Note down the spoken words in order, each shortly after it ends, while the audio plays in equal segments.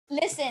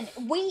Listen,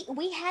 we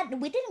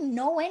didn't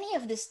know any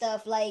of this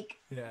stuff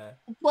like Yeah.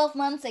 12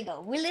 months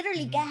ago. We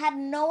literally Hmm. had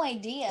no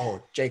idea.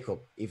 Oh, Jacob,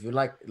 if you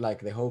like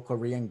the whole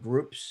Korean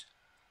groups,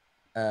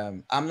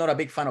 I'm not a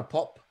big fan of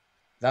pop.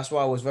 That's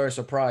why I was very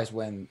surprised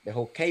when the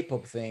whole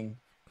K-pop thing,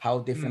 how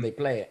different Mm. they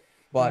play it.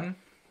 Hmm. But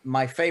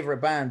my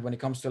favorite band when it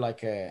comes to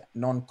like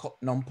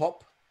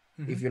non-pop,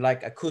 Hmm. if you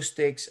like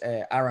acoustics,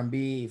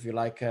 R&B, if you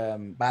like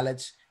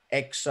ballads,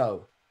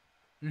 EXO.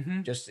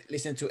 Hmm. Just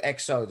listen to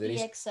EXO. That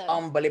is EXO.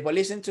 unbelievable.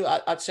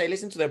 I'd say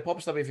listen to their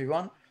pop stuff if you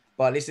want,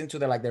 but listen to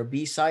their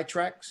B-side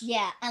tracks.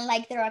 Yeah, and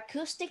like their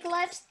acoustic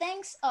live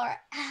things are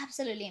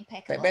absolutely The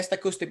impeccable. best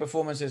acoustic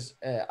performances.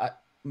 I'd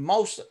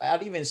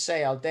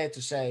dare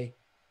to say,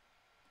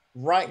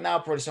 right now,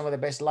 probably some of the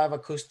best live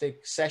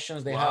acoustic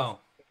sessions they have Wow.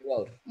 in the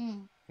world.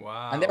 Mm.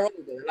 And they're Wow.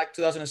 all they're like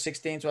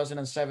 2016,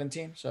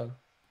 2017. So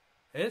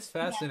It's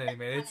Yeah, fascinating,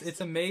 man. It's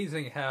honestly.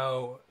 amazing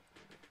how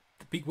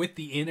with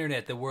the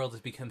internet the world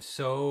has become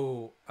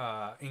so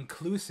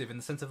inclusive in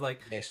the sense of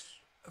like yes,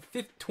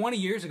 20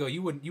 years ago we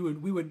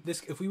would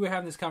this if we were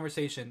having this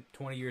conversation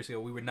 20 years ago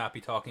we would not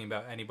be talking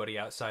about anybody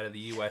outside of the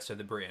US or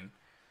the Britain.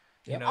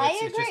 You yep. know, I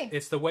it's just agree.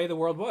 it's the way the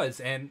world was,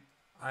 and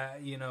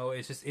you know,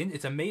 it's just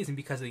it's amazing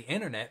because of the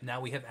internet.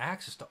 Now we have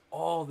access to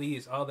all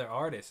these other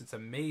artists. It's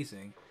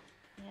amazing.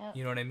 Yeah.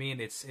 You know what I mean?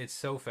 It's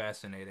so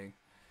fascinating.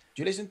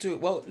 Do you listen to?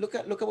 Well, look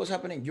at what's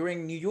happening. You're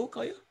in New York,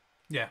 are you?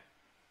 Yeah,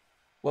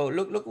 Well,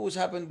 look what's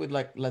happened with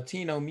like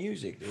Latino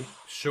music, dude. It's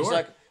sure.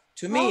 like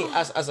to me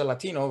as a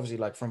Latino, obviously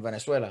like from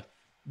Venezuela,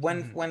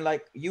 Hmm. when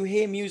like you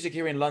hear music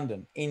here in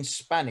London in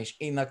Spanish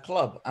in a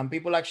club and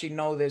people actually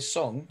know this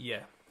song,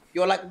 Yeah,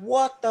 you're like,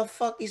 what the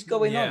fuck is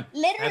going yeah, on?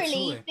 Literally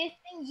absolutely.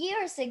 15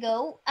 years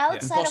ago, Yeah.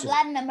 outside of Impossible.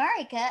 Latin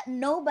America,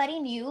 nobody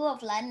knew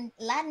of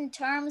Latin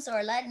terms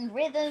or Latin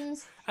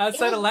rhythms. It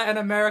Outside of was Latin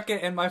America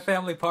and my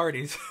family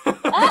parties.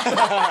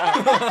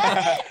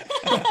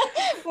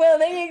 well,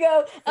 there you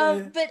go.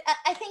 But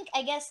I think,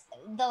 I guess,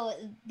 though,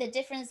 the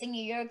difference in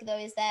New York, though,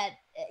 is that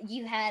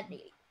you had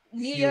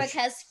New York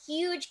Huge. has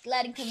huge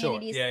Latin Sure.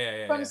 communities Yeah, yeah,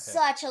 yeah, from yeah, yeah.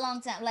 such a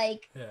long time,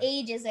 like Yeah.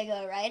 ages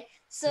ago, right? Yeah.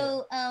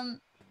 So,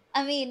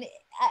 I mean,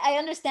 I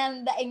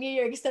understand that in New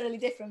York is totally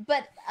different,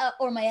 but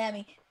or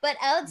Miami, but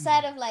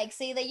outside of like,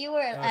 say that you were,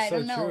 That's I so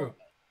don't know, true.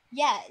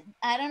 yeah,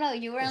 I don't know,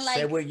 you were Or in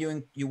say like where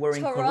you were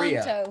in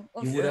Korea, Toronto,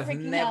 or you would Yeah. have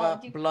freaking hell,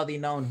 never bloody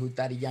known who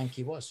Daddy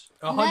Yankee was.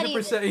 A not hundred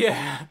even, percent,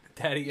 yeah,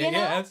 Daddy, yeah, you yeah,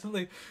 know.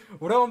 absolutely.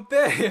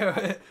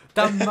 Rompe,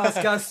 damas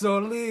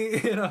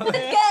gasoli, you know.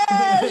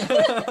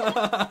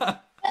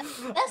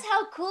 That's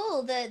how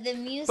cool the But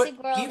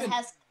music world even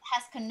has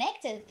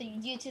connected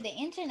due to the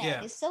internet.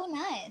 yeah, It's so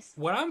nice.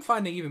 what I'm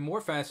finding even more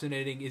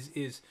fascinating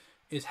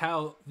is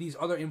how these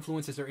other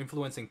influences are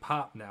influencing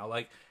pop now.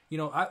 Like you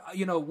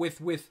know,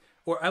 with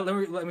or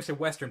let me say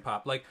Western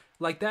pop, like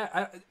that.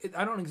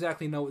 I don't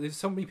exactly know. There's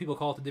so many people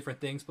call it the different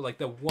things, but like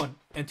the 1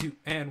 and 2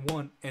 and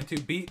 1 and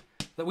 2 beat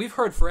that we've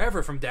heard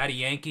forever from Daddy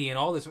Yankee and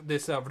all this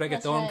That's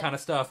reggaeton right. kind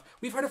of stuff.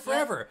 We've heard it Yeah.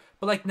 forever,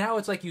 but like now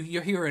it's like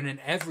you're hearing in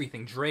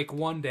everything Drake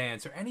one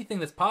dance or anything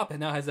that's popping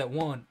now has that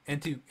 1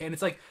 and 2, and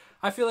it's like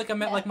I feel like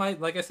I'm at Yeah.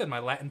 like I said my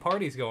Latin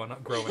parties growing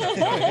up. You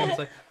know what I mean? It's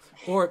like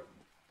or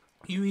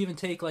you even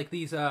take like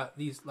these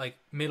like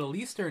Middle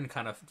Eastern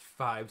kind of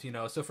vibes, you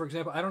know. So for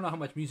example, I don't know how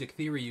much music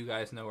theory you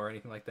guys know or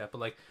anything like that, but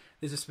like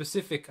there's a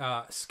specific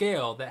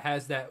scale that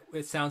has that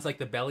it sounds like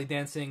the belly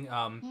dancing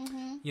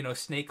Mm-hmm. you know,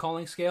 snake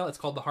calling scale. It's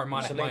called the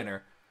harmonic Absolutely.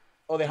 minor.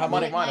 Oh, the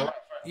harmonic Harmonic minor, minor.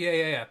 right? Yeah,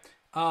 yeah, yeah.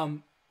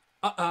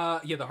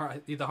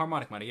 Yeah, the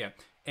harmonic minor, yeah.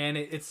 And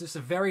it's just a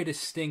very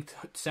distinct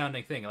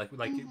sounding thing, like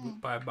Mm-hmm.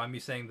 by me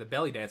saying the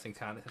belly dancing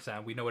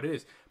sound, we know what it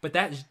is. But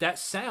that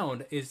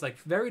sound is like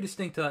very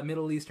distinct to that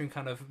Middle Eastern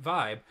kind of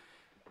vibe.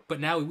 But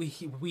now we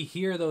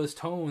hear those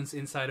tones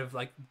inside of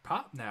like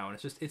pop now, and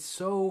it's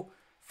so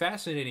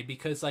fascinating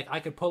because like I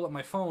could pull up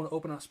my phone,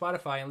 open up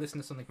Spotify, and listen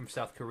to something from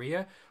South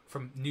Korea,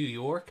 from New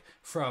York,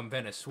 from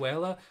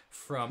Venezuela,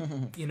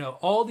 from you know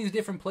all these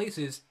different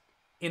places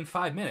in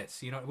 5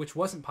 minutes, you know, which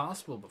wasn't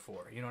possible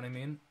before. You know what I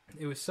mean?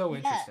 It was so Yeah,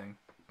 interesting.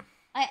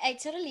 I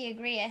totally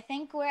agree. I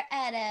think we're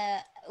at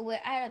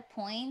a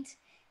point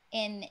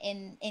in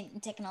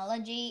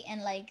technology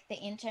and like the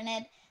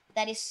internet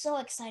that is so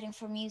exciting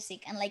for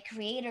music and like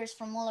creators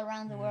from all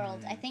around the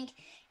world. I Mm, think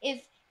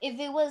if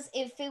it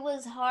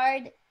was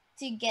hard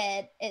to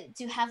get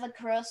to have a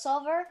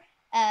crossover,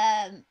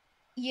 um,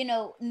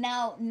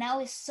 now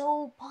it's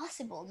so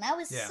possible. Now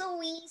it's yeah,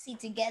 so easy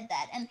to get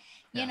that, and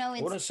yeah, I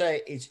it's wouldn't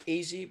say it's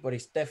easy, but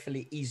it's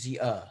definitely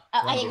easier.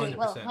 I one agree. hundred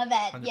Well, percent, my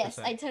bad. hundred Yes,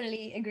 percent. I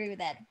totally agree with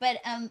that. But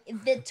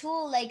the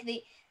tool, like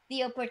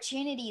the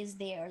opportunity is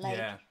there. Like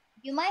Yeah,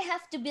 you might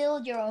have to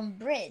build your own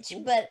bridge,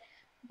 Oof. but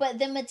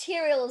the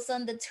materials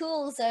and the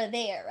tools are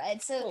there,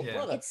 right? So Oh, yeah.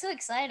 brother. it's so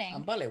exciting.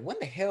 And Bale, when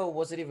the hell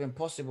was it even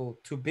possible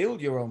to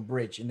build your own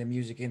bridge in the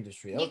music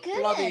industry? That You was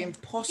bloody couldn't. You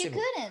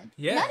impossible. couldn't.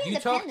 Yeah, Not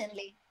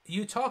independently.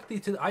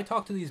 I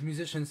talk to these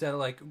musicians that are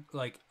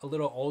like a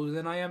little older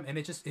than I am, and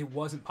it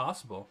wasn't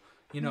possible.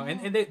 You know, No.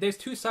 and there's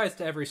two sides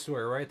to every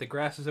story, right? The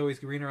grass is always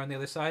greener on the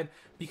other side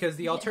because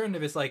the Yeah.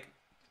 alternative is like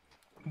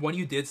when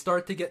you did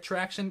start to get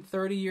traction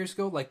 30 years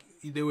ago, like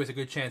there was a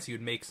good chance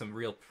you'd make some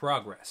real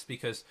progress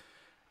because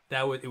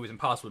it was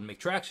impossible to make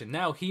traction.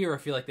 Now here, I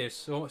feel like there's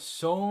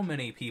so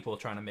many people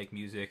trying to make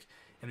music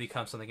and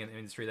become something in the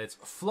industry that's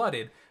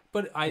flooded.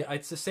 But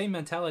it's the same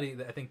mentality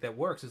that I think that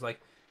works. Is like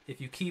if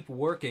you keep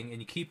working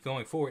and you keep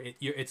going forward,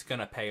 it's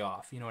gonna pay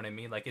off. You know what I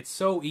mean? Like it's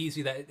so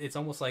easy that it's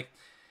almost like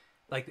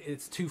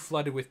it's too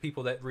flooded with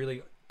people that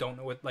really don't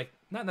know what, like,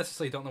 not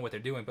necessarily don't know what they're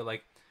doing, but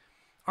like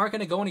aren't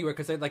going to go anywhere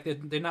because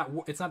they're not,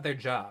 it's not their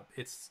job,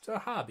 it's a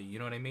hobby, you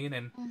know what I mean?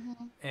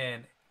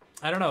 And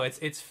I don't know,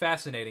 it's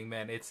fascinating,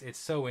 man. It's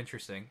so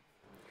interesting.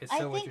 It's I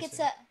so think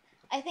interesting.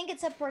 I think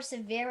it's a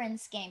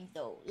perseverance game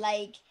though.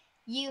 Like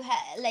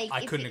like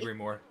I if couldn't agree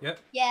more. Yep.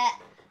 yeah,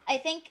 I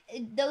think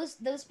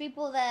those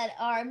people that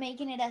are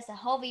making it as a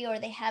hobby, or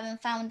they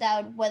haven't found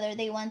out whether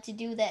they want to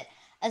do that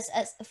as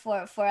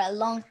for a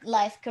long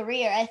life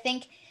career, I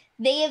think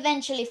they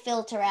eventually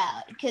filter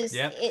out because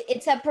Yep.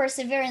 it's a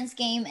perseverance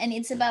game and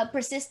it's about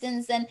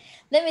persistence. And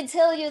let me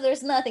tell you,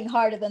 there's nothing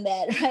harder than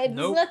that, right?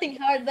 There's Nope. nothing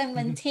harder than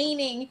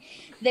maintaining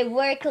the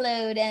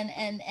workload and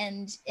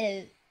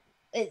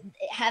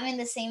having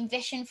the same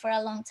vision for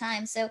a long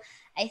time. So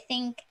I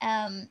think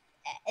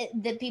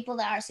the people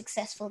that are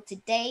successful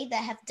today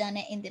that have done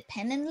it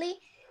independently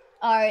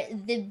are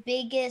the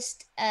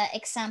biggest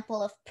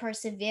example of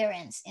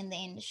perseverance in the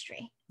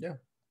industry. Yeah.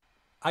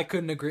 I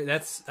couldn't agree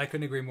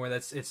more.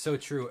 It's so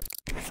true.